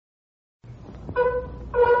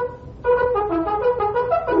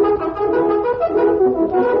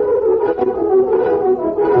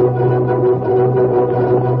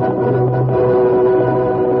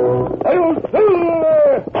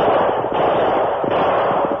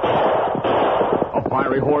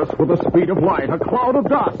with the speed of light, a cloud of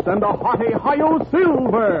dust, and a haughty Hi-Yo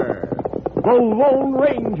Silver, the Lone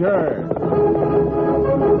Ranger.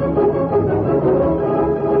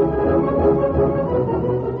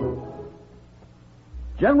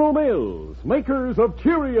 General Mills, makers of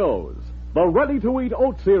Cheerios, the ready-to-eat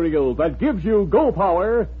oat cereal that gives you go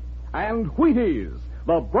power, and Wheaties,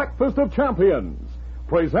 the breakfast of champions,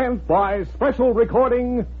 present by special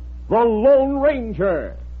recording, The Lone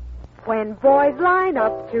Ranger. When boys line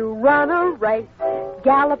up to run a race,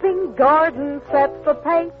 galloping Gordon sets the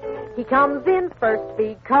pace. He comes in first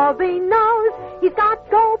because he knows he's got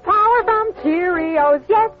go power from Cheerios.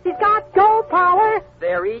 Yes, he's got go power.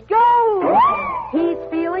 There he goes. He's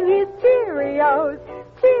feeling his Cheerios,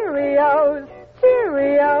 Cheerios,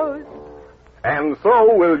 Cheerios. And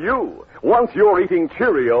so will you. Once you're eating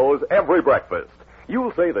Cheerios every breakfast,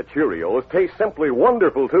 you'll say the Cheerios taste simply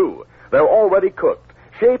wonderful, too. They're already cooked,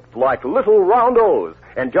 shaped like little round O's,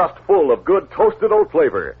 and just full of good toasted oat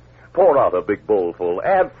flavor. Pour out a big bowlful,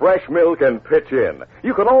 add fresh milk, and pitch in.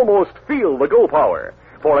 You can almost feel the go power.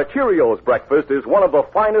 For a Cheerios breakfast is one of the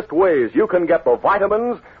finest ways you can get the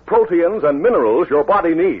vitamins, proteins, and minerals your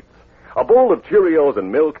body needs. A bowl of Cheerios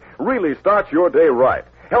and milk really starts your day right.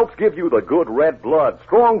 Helps give you the good red blood,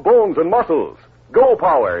 strong bones, and muscles. Go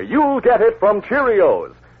power, you'll get it from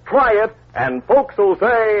Cheerios. Try it, and folks will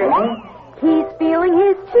say, he's feeling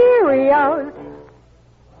his Cheerios.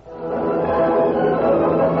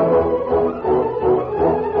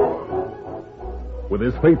 With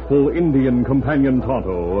his faithful Indian companion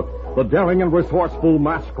Tonto, the daring and resourceful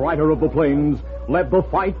masked rider of the plains led the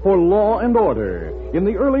fight for law and order in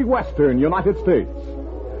the early western United States.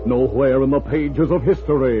 Nowhere in the pages of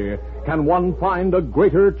history can one find a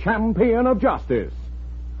greater champion of justice.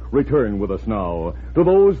 Return with us now to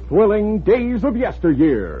those thrilling days of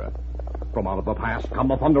yesteryear. From out of the past come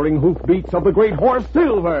the thundering hoofbeats of the great horse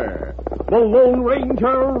Silver. The Lone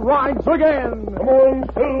Ranger rides again. Come on,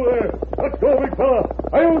 Silver. Let's go, big fella.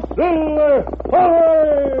 I'll Silver.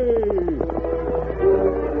 Hooray!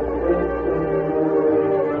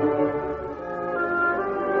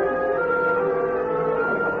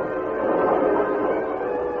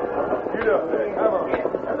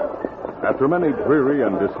 After many dreary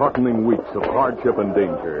and disheartening weeks of hardship and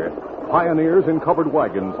danger, pioneers in covered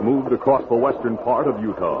wagons moved across the western part of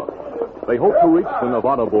Utah. They hoped to reach the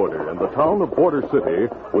Nevada border and the town of Border City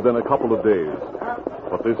within a couple of days.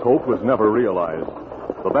 But this hope was never realized.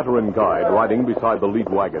 The veteran guide riding beside the lead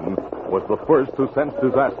wagon was the first to sense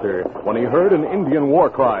disaster when he heard an Indian war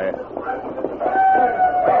cry.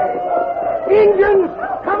 Indians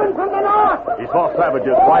coming from the north! He saw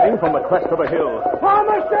savages riding from the crest of a hill. Form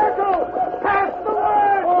a circle! Pass the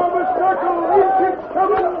word! Form a circle! Indians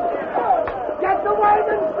coming! Get the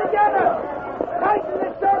wagons together! Tighten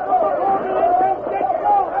the circle before the Indians get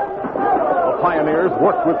close! The pioneers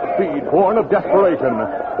worked with speed born of desperation.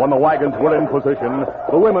 When the wagons were in position,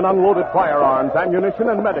 the women unloaded firearms, ammunition,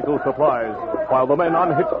 and medical supplies, while the men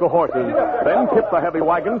unhitched the horses, then tipped the heavy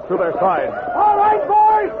wagons to their sides. All right,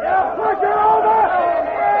 boys! Push her over!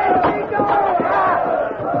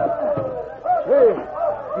 Hey,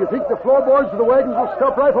 do you think the floorboards of the wagons will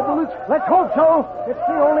stop rifle bullets? Let's hope so. It's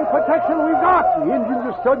the only protection we've got. The Indians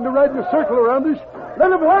are starting to ride in a circle around us. Let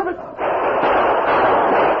them have it.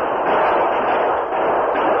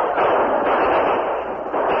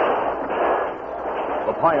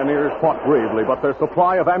 The pioneers fought bravely, but their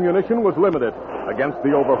supply of ammunition was limited. Against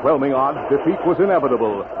the overwhelming odds, defeat was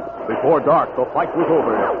inevitable. Before dark, the fight was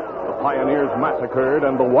over. The pioneers massacred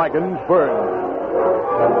and the wagons burned.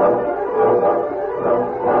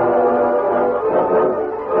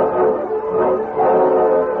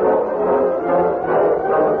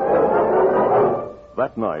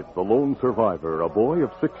 That night, the lone survivor, a boy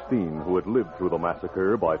of 16 who had lived through the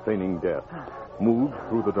massacre by feigning death, moved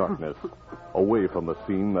through the darkness, away from the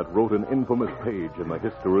scene that wrote an infamous page in the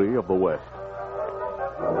history of the West.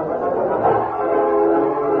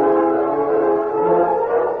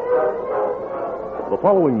 The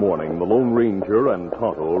following morning, the Lone Ranger and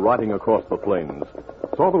Tonto, riding across the plains,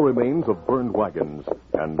 saw the remains of burned wagons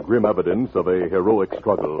and grim evidence of a heroic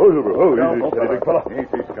struggle. Easy, big fella.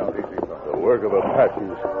 Easy, Scout, easy. The work of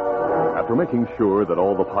Apaches. After making sure that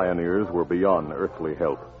all the pioneers were beyond earthly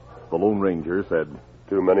help, the Lone Ranger said,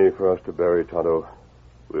 Too many for us to bury, Tonto.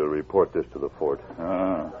 We'll report this to the fort.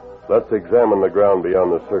 Let's examine the ground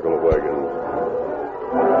beyond the circle of wagons.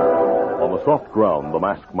 On the soft ground, the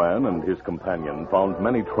masked man and his companion found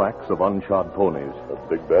many tracks of unshod ponies. A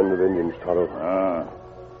big band of Indians, Tonto.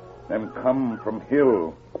 Them come from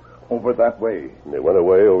hill over that way. And they went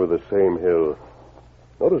away over the same hill.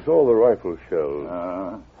 Notice all the rifle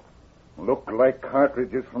shells. Look like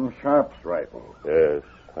cartridges from Sharp's rifle. Yes.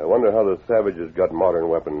 I wonder how the savages got modern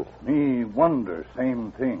weapons. Me wonder,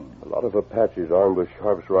 same thing. A lot of Apaches armed with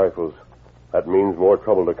Sharp's rifles. That means more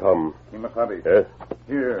trouble to come. Kimasabi. Yes?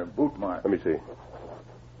 Here, boot mark. Let me see.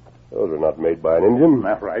 Those are not made by an Indian.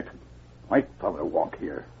 That's right. White fella walk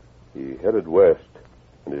here. He headed west,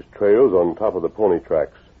 and his trail's on top of the pony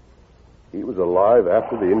tracks. He was alive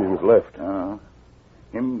after the Indians left.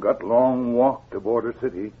 Him got long walk to border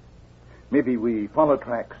city. Maybe we follow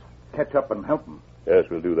tracks, catch up and help him. Yes,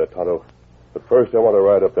 we'll do that, Tonto. But first I want to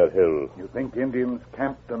ride up that hill. You think Indians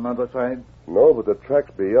camped on the other side? No, but the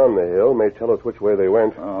tracks beyond the hill may tell us which way they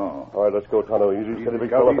went. Oh. All right, let's go, Tonto. Easy, steady, big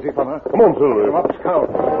Scout, fella. easy, fella. Come on, Silver. Come up, Scout.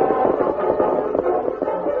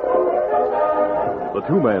 The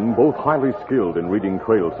two men, both highly skilled in reading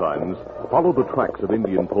trail signs, followed the tracks of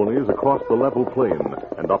Indian ponies across the level plain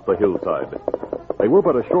and up the hillside. They were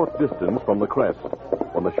but a short distance from the crest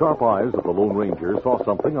when the sharp eyes of the Lone Ranger saw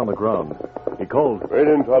something on the ground. He called, Right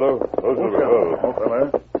in, Tonto. Go, Silver. Oh,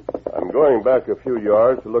 fella. I'm going back a few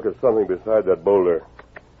yards to look at something beside that boulder.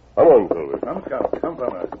 Come on, Silver. Come, Scout. Come,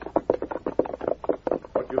 fella.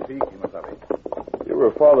 What you see, Kimasabi? You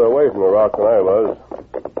were farther away from the rock than I was.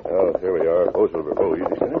 Well, here we are. Go, Silver. Go,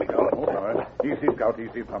 easy, steady. Oh, fella. Easy, Scout.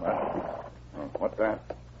 Easy, fella. What's that?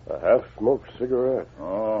 A half-smoked cigarette.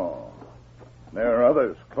 Oh. There are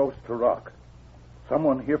others close to rock.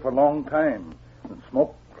 Someone here for a long time and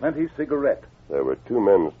smoked plenty cigarette. There were two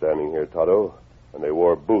men standing here, Tonto, and they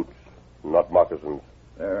wore boots, not moccasins.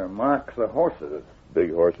 There are marks of horses.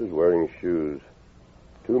 Big horses wearing shoes.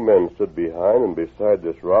 Two men stood behind and beside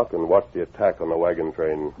this rock and watched the attack on the wagon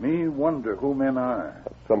train. Me wonder who men are.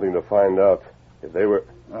 That's something to find out. If they were...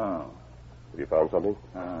 Oh. Have you found something?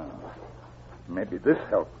 Maybe this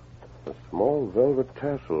helps. A small velvet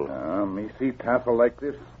tassel. Me see tassel like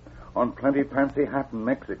this on plenty fancy hat in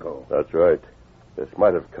Mexico. That's right. This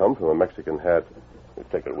might have come from a Mexican hat. We'll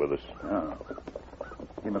take it with us.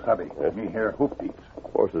 Kimasabi, Yes? me hear hoofbeats.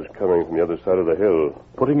 Horses coming from the other side of the hill.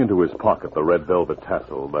 putting into his pocket the red velvet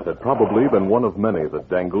tassel that had probably been one of many that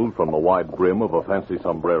dangled from the wide brim of a fancy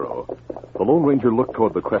sombrero. The Lone Ranger looked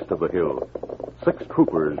toward the crest of the hill. 6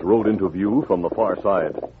 troopers rode into view from the far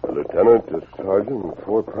side. A lieutenant, a sergeant, and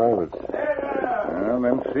 4 privates.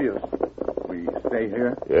 Them see us. We stay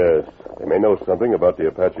here? Yes. They may know something about the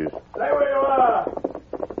Apaches. Stay where you are.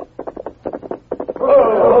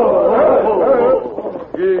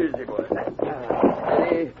 Easy, boy.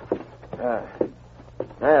 Steady.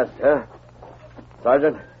 Fast, huh?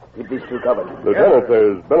 Sergeant, keep these 2 covered. Lieutenant,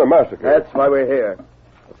 there's been a massacre. That's why we're here.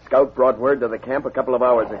 A scout brought word to the camp a couple of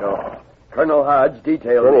hours ago. Colonel Hodge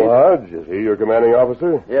detailed Colonel these. Hodge, is he your commanding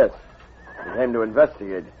officer? Yes. He came to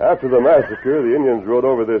investigate. After the massacre, the Indians rode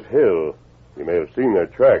over this hill. You may have seen their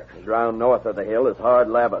tracks. The ground north of the hill is hard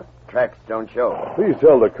lava. Tracks don't show. Please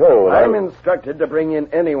tell the colonel that I'm instructed to bring in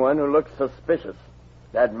anyone who looks suspicious.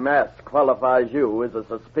 That mask qualifies you as a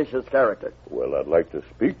suspicious character. Well, I'd like to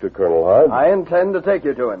speak to Colonel Hodge. I intend to take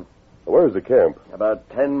you to him. Where's the camp? About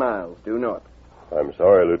 10 miles due north. I'm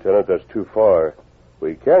sorry, Lieutenant, that's too far.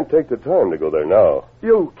 We can't take the time to go there now.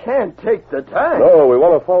 You can't take the time. No, we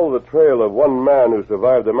want to follow the trail of one man who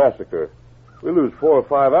survived the massacre. We lose 4 or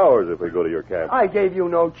 5 hours if we go to your camp. I gave you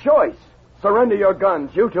no choice. Surrender your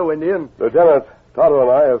guns, you 2 Indian. Lieutenant, Tonto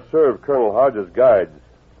and I have served Colonel Hodge as guides.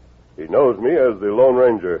 He knows me as the Lone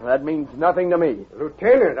Ranger. That means nothing to me.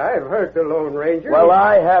 Lieutenant, I've heard the Lone Ranger. Well,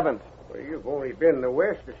 I haven't. Well, you've only been in the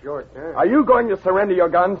West a short time. Are you going to surrender your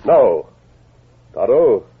guns? No.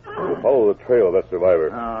 Tonto, we'll follow the trail of that survivor.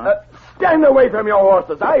 Stand away from your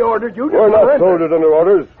horses. I ordered you to We're not surrender. soldiers under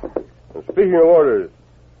orders. And speaking of orders,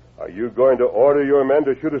 are you going to order your men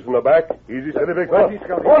to shoot us in the back? Easy, steady, big fella.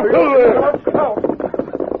 Come on, Silver!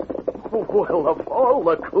 Well, of all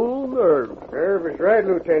the cool nerve. Nerve is right,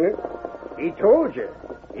 Lieutenant. He told you.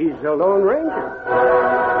 He's the Lone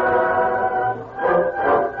Ranger.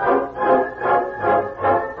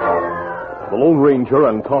 The Lone Ranger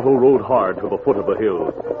and Tonto rode hard to the foot of the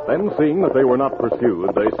hill. Then, seeing that they were not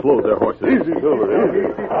pursued, they slowed their horses. Easy, Silver, easy.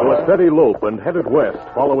 To a steady lope and headed west,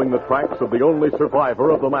 following the tracks of the only survivor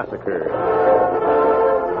of the massacre.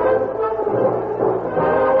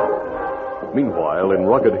 Meanwhile, in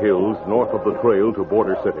rugged hills north of the trail to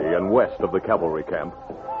Border City and west of the cavalry camp,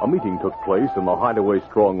 a meeting took place in the hideaway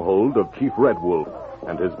stronghold of Chief Red Wolf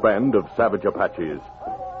and his band of savage Apaches.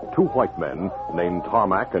 2 white men, named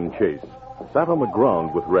Tarmac and Chase, sat on the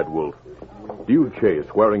ground with Red Wolf. Dude Chase,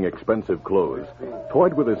 wearing expensive clothes,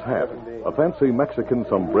 toyed with his hat, a fancy Mexican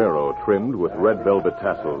sombrero trimmed with red velvet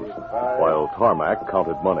tassels, while Tarmac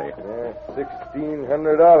counted money.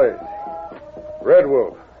 $1,600. Red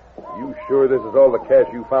Wolf, You sure this is all the cash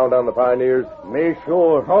you found on the Pioneers? Me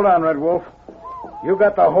sure. Hold on, Red Wolf. You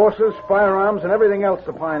got the horses, firearms, and everything else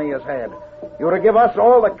the Pioneers had. You were to give us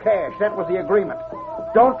all the cash. That was the agreement.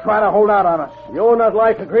 Don't try to hold out on us. You not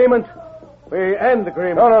like agreement? We end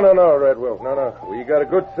agreement. No, Red Wolf. No. We got a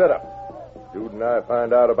good setup. Dude and I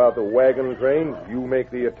find out about the wagon train. You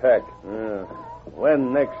make the attack.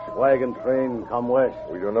 When next wagon train come west?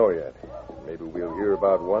 We don't know yet. Maybe we'll hear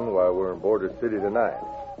about one while we're in Border City tonight.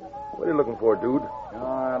 What are you looking for, dude?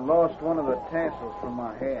 I lost one of the tassels from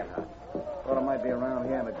my hat. I thought it might be around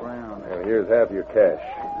here on the ground. Well, here's half your cash.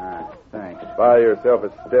 Thanks. Buy yourself a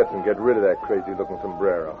Stetson and get rid of that crazy-looking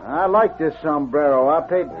sombrero. I like this sombrero. I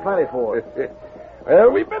paid plenty for it. Well,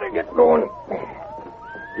 we better get going.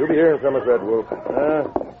 You'll be hearing from us, Red Wolf.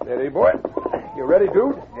 Steady, boy. You ready,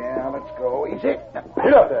 dude? Yeah, let's go. Easy.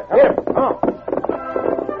 Get up there. Here. Come on.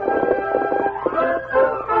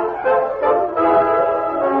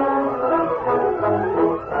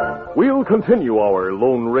 We'll continue our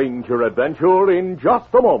Lone Ranger adventure in just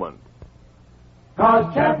a moment.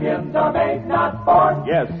 'Cause champions are made, not born.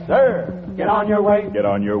 Yes, sir. Get on your way. Get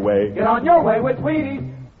on your way. Get on your way with Wheaties.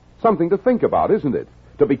 Something to think about, isn't it?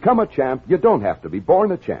 To become a champ, you don't have to be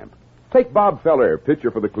born a champ. Take Bob Feller,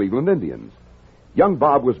 pitcher for the Cleveland Indians. Young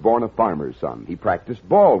Bob was born a farmer's son. He practiced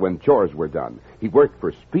ball when chores were done. He worked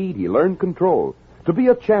for speed. He learned control. To be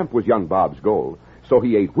a champ was young Bob's goal. So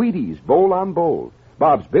he ate Wheaties bowl on bowl.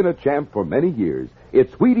 Bob's been a champ for many years.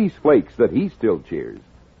 It's Wheaties Flakes that he still cheers.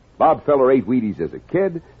 Bob Feller ate Wheaties as a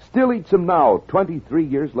kid, still eats them now, 23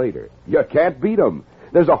 years later. You can't beat them.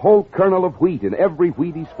 There's a whole kernel of wheat in every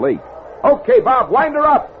Wheaties flake. Okay, Bob, wind her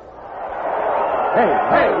up.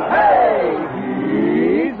 Hey!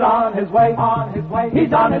 He's on his way. On his way.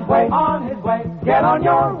 He's on his way. On his way. Get on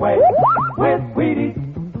your way with Wheaties.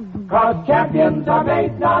 'Cause champions are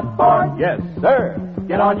made, not born. Yes, sir.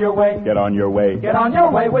 Get on your way. Get on your way. Get on your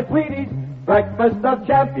way with Wheaties. Breakfast of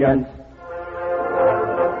champions.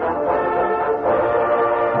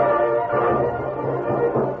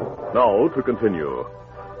 Now to continue.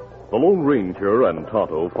 The Lone Ranger and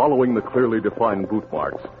Tonto, following the clearly defined boot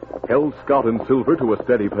marks, held Scout and Silver to a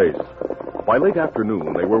steady pace. By late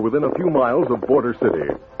afternoon, they were within a few miles of Border City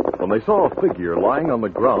when they saw a figure lying on the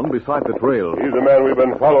ground beside the trail. He's the man we've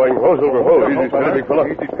been following. Ho, Silver, ho. Easy, steady, big fella.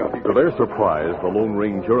 To their surprise, the Lone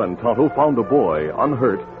Ranger and Tonto found a boy,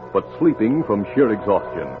 unhurt, but sleeping from sheer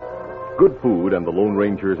exhaustion. Good food and the Lone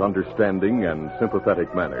Ranger's understanding and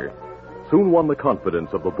sympathetic manner soon won the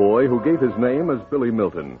confidence of the boy, who gave his name as Billy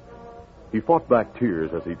Milton. He fought back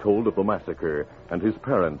tears as he told of the massacre and his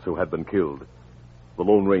parents who had been killed. The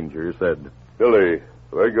Lone Ranger said, Billy,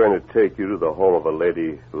 we're going to take you to the home of a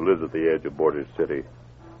lady who lives at the edge of Border City.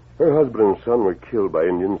 Her husband and son were killed by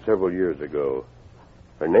Indians several years ago.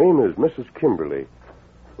 Her name is Mrs. Kimberly.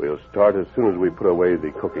 We'll start as soon as we put away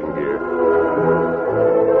the cooking gear.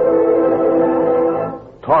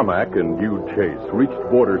 Tarmac and Dude Chase reached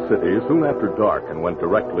Border City soon after dark and went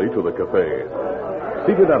directly to the cafe.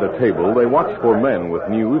 Seated at a table, they watched for men with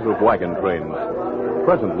news of wagon trains.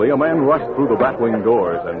 Presently, a man rushed through the batwing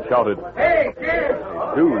doors and shouted, Hey, kids!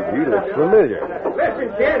 Dude, he looks familiar.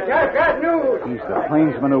 Listen, kids, I've got news. He's the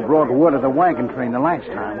plainsman who brought word of the wagon train the last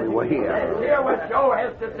time we were here. Hear what Joe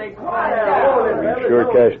has to say. Quiet down. You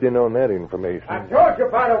sure cashed in on that information. I told you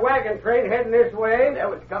about a wagon train heading this way. That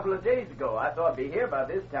was a couple of days ago. I thought I'd be here by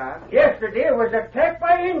this time. Yesterday it was attacked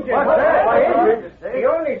by Indians. What's that? By Indians. The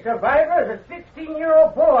only survivor is a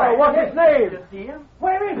 16-year-old boy. What's his name? To see him?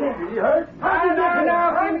 Where is he? Did you hurt? How did you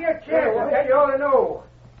now? Give me a chance. I'll tell you all I know.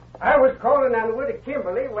 I was calling on the wood of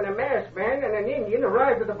Kimberly when a masked man and an Indian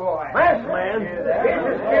arrived with the boy. Masked man?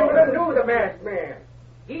 Mrs. Kimberly knew the masked man.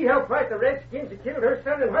 He helped fight the Redskins that killed her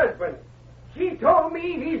son and husband. She told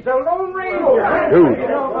me he's the Lone Ranger. Dude.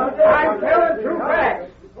 I'm telling true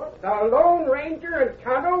facts. The Lone Ranger and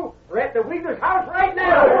Tonto are at the Wheeler's house right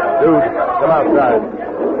now. Dude, come outside.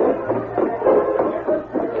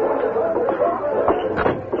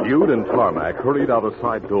 Dude and Tarmac hurried out a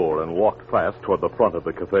side door and walked fast toward the front of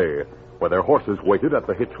the cafe, where their horses waited at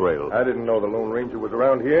the hitch rail. I didn't know the Lone Ranger was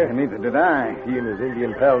around here. Neither did I. If he and his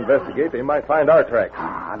Indian pal investigate, they might find our tracks.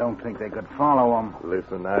 I don't think they could follow him.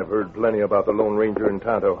 Listen, I've heard plenty about the Lone Ranger and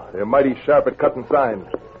Tonto. They're mighty sharp at cutting signs.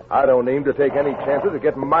 I don't aim to take any chances of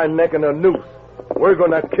getting my neck in a noose. We're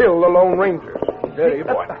going to kill the Lone Ranger. Steady,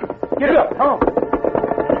 boy. Get up. Come on.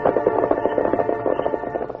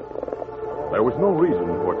 There was no reason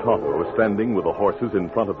for Tonto, standing with the horses in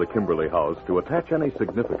front of the Kimberly house, to attach any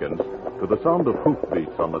significance to the sound of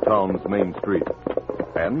hoofbeats on the town's main street.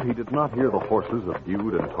 And he did not hear the horses of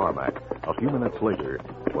Dude and Tarmac a few minutes later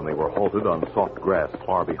when they were halted on soft grass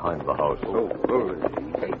far behind the house.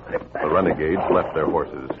 The renegades left their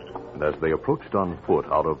horses, and as they approached on foot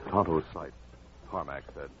out of Tonto's sight, Carmack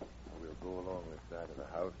said, We'll go along this side of the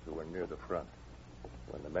house so we're near the front.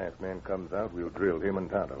 When the masked man comes out, we'll drill him and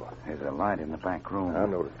Tonto. There's a light in the back room. I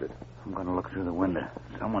noticed it. I'm going to look through the window.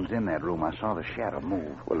 Someone's in that room. I saw the shadow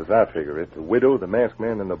move. Well, as I figure it, the widow, the masked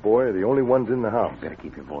man, and the boy are the only ones in the house. You better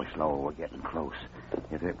keep your voice low. We're getting close.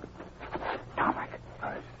 If it... Carmack.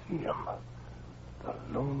 I see him. The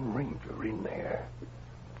Lone Ranger in there.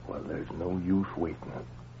 Well, there's no use waiting.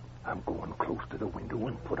 I'm going close to the window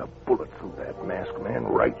and put a bullet through that masked man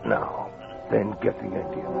right now. Then get the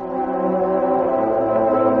Indian.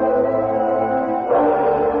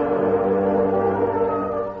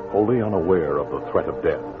 Wholly unaware of the threat of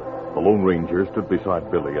death, the Lone Ranger stood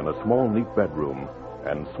beside Billy in a small, neat bedroom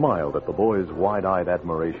and smiled at the boy's wide-eyed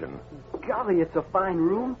admiration. Golly, it's a fine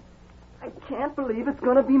room. I can't believe it's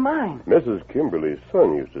going to be mine. Mrs. Kimberly's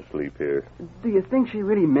son used to sleep here. Do you think she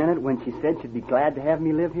really meant it when she said she'd be glad to have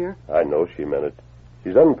me live here? I know she meant it.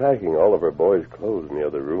 She's unpacking all of her boys' clothes in the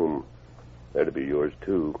other room. They're to be yours,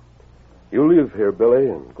 too. You live here, Billy,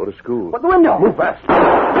 and go to school. What, the window? Move fast.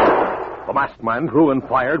 The masked man drew and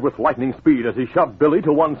fired with lightning speed as he shoved Billy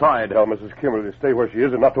to one side. Tell Mrs. Kimberly to stay where she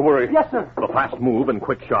is and not to worry. Yes, sir. The fast move and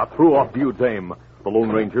quick shot threw off Bude's aim. The Lone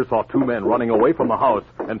Ranger saw two men running away from the house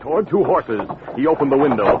and toward two horses. He opened the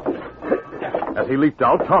window. As he leaped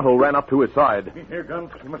out, Tonto ran up to his side. Here,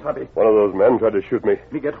 guns, Kimasabi. One of those men tried to shoot me.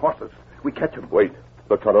 We get horses. We catch them. Wait.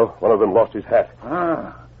 Look, Tonto. One of them lost his hat.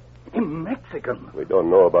 Ah, a Mexican. We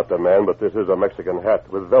don't know about the man, but this is a Mexican hat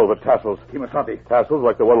with velvet tassels. Kimasabi. Tassels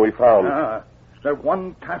like the one we found. Ah, there's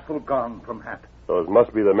one tassel gone from hat. Those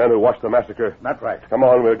must be the men who watched the massacre. That's right. Come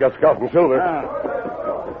on, we'll get Scout and Silver.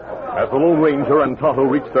 As the Lone Ranger and Tonto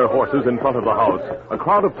reached their horses in front of the house, a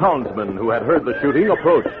crowd of townsmen who had heard the shooting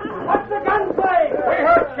approached. What's the gun say? We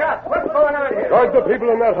heard shots. What's going on here? Guard the people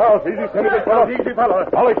in that house. Easy, Senator. Easy, fella.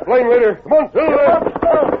 I'll explain later. Come on,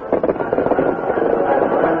 Silver.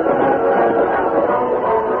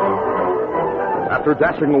 After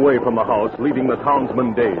dashing away from the house, leaving the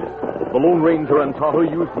townsmen dazed, the Lone Ranger and Tonto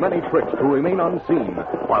used many tricks to remain unseen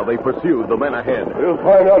while they pursued the men ahead. We'll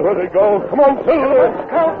find out where they go. Come on, Silver.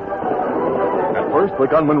 At first, the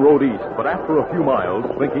gunmen rode east, but after a few miles,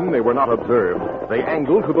 thinking they were not observed, they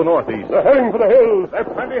angled to the northeast. They're heading for the hills. There's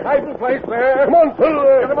plenty hiding place there. Come on,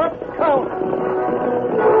 Silver. Get them up, Scout.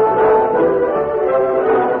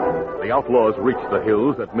 The outlaws reached the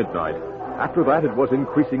hills at midnight. After that, it was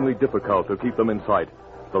increasingly difficult to keep them in sight.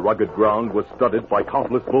 The rugged ground was studded by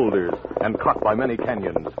countless boulders and cut by many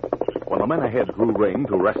canyons. When the men ahead drew rein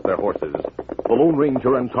to rest their horses, the Lone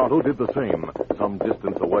Ranger and Tonto did the same, some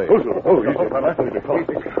distance away. Easy, fella.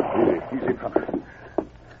 Easy, fella.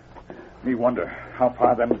 Me wonder how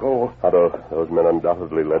far them go. Tonto, those men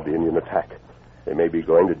undoubtedly led the Indian attack. They may be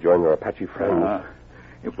going to join their Apache friends.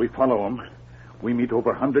 If we follow them, we meet over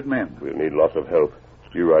 100 men. We'll need lots of help.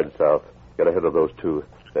 You ride south. Get ahead of those two.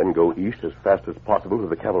 Then go east as fast as possible to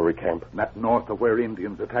the cavalry camp. Not north of where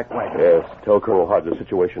Indians attack wagons. Yes. Tell Colonel Hodge the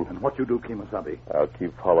situation. And what you do, Kimasabi? I'll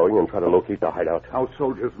keep following and try to locate the hideout. How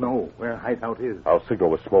soldiers know where hideout is. I'll signal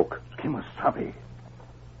with smoke. Kimasabi.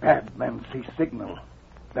 Bad men see signal.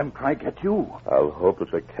 Them try get you. I'll hope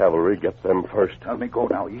that the cavalry gets them first. Let me go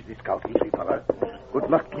now. Easy, Scout. Easy, fella. Good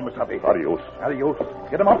luck, Kimasabi. Adios. Adios.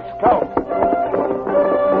 Get them up, Scout.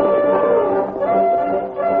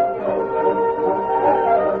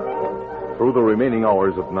 Through the remaining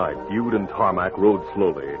hours of night, Bude and Tarmac rode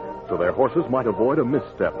slowly, so their horses might avoid a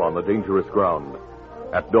misstep on the dangerous ground.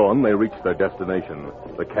 At dawn, they reached their destination,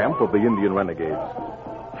 the camp of the Indian renegades.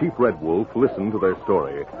 Chief Red Wolf listened to their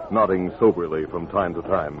story, nodding soberly from time to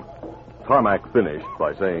time. Tarmac finished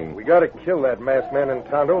by saying, We gotta kill that masked man in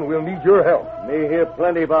Tonto, and we'll need your help. Me hear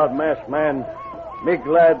plenty about masked man. Me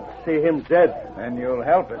glad see him dead. And you'll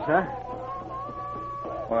help us, huh?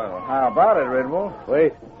 Well, how about it, Red Wolf?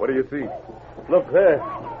 Wait, What do you see? look there.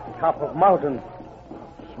 Top of mountain.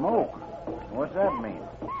 Smoke. What's that mean?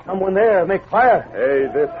 Someone there. Make fire. Hey,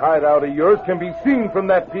 this hideout of yours can be seen from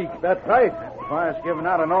that peak. That's right. Fire's giving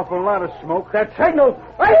out an awful lot of smoke. That signal.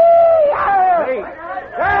 Hey!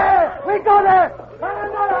 We go there!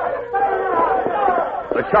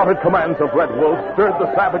 The shouted commands of Red Wolf stirred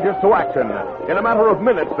the savages to action. In a matter of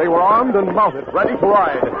minutes, they were armed and mounted, ready to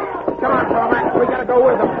ride. Come on, Tarmac. We gotta go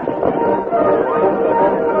with them.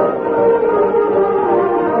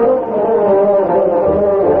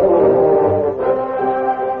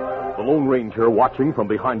 The Lone Ranger, watching from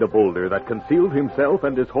behind a boulder that concealed himself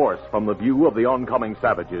and his horse from the view of the oncoming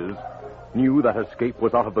savages, knew that escape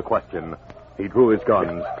was out of the question. He drew his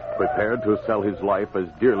guns, prepared to sell his life as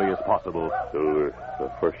dearly as possible. Silver,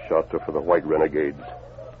 the first shots are for the white renegades.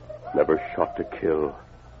 Never shot to kill.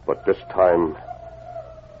 But this time,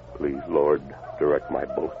 please, Lord, direct my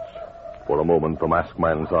boats. For a moment, the masked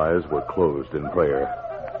man's eyes were closed in prayer.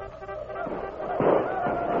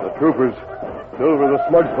 The troopers. Silver, the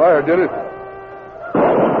smudge fire did it.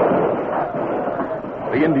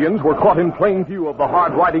 The Indians were caught in plain view of the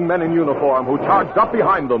hard-riding men in uniform who charged up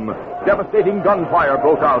behind them. Devastating gunfire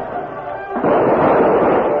broke out.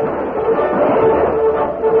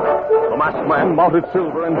 The masked man mounted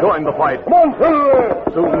Silver and joined the fight. Come on, Silver!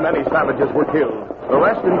 Soon many savages were killed. The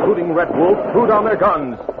rest, including Red Wolf, threw down their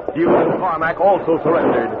guns. Hughes and Carmack also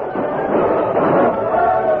surrendered.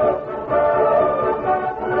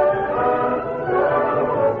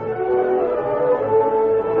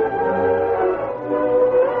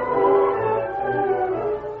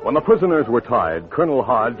 When the prisoners were tied, Colonel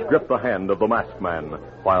Hodge gripped the hand of the masked man,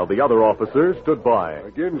 while the other officers stood by.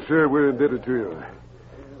 Again, sir, we're indebted to you.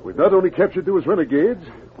 We've not only captured those renegades,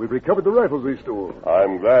 we've recovered the rifles they stole.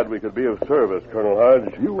 I'm glad we could be of service, Colonel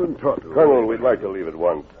Hodge. You and Tonto. Colonel, we'd like to leave at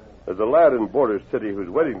once. There's a lad in Border City who's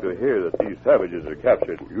waiting to hear that these savages are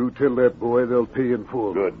captured. You tell that boy they'll pay in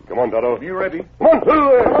full. Good. Come on, Tonto. You ready? Come on,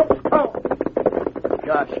 Silver!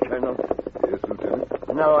 Gosh, Colonel. Yes,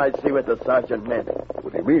 Lieutenant. Now I see what the sergeant meant.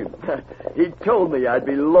 What do you mean? He told me I'd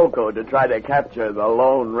be loco to try to capture the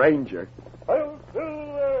Lone Ranger. I'll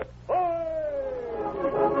Silver!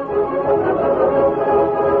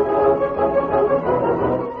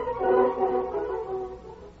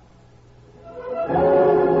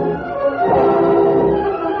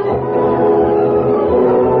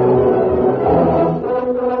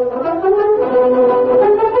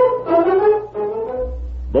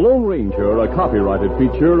 The Lone Ranger, a copyrighted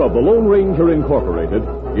feature of the Lone Ranger Incorporated,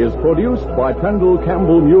 is produced by Pendle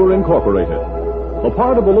Campbell Muir Incorporated. The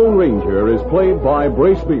part of the Lone Ranger is played by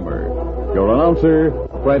Brace Beamer. Your announcer,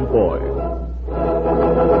 Fred Boyd.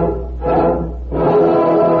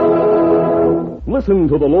 Listen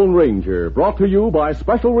to the Lone Ranger, brought to you by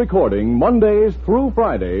special recording Mondays through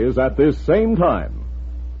Fridays at this same time.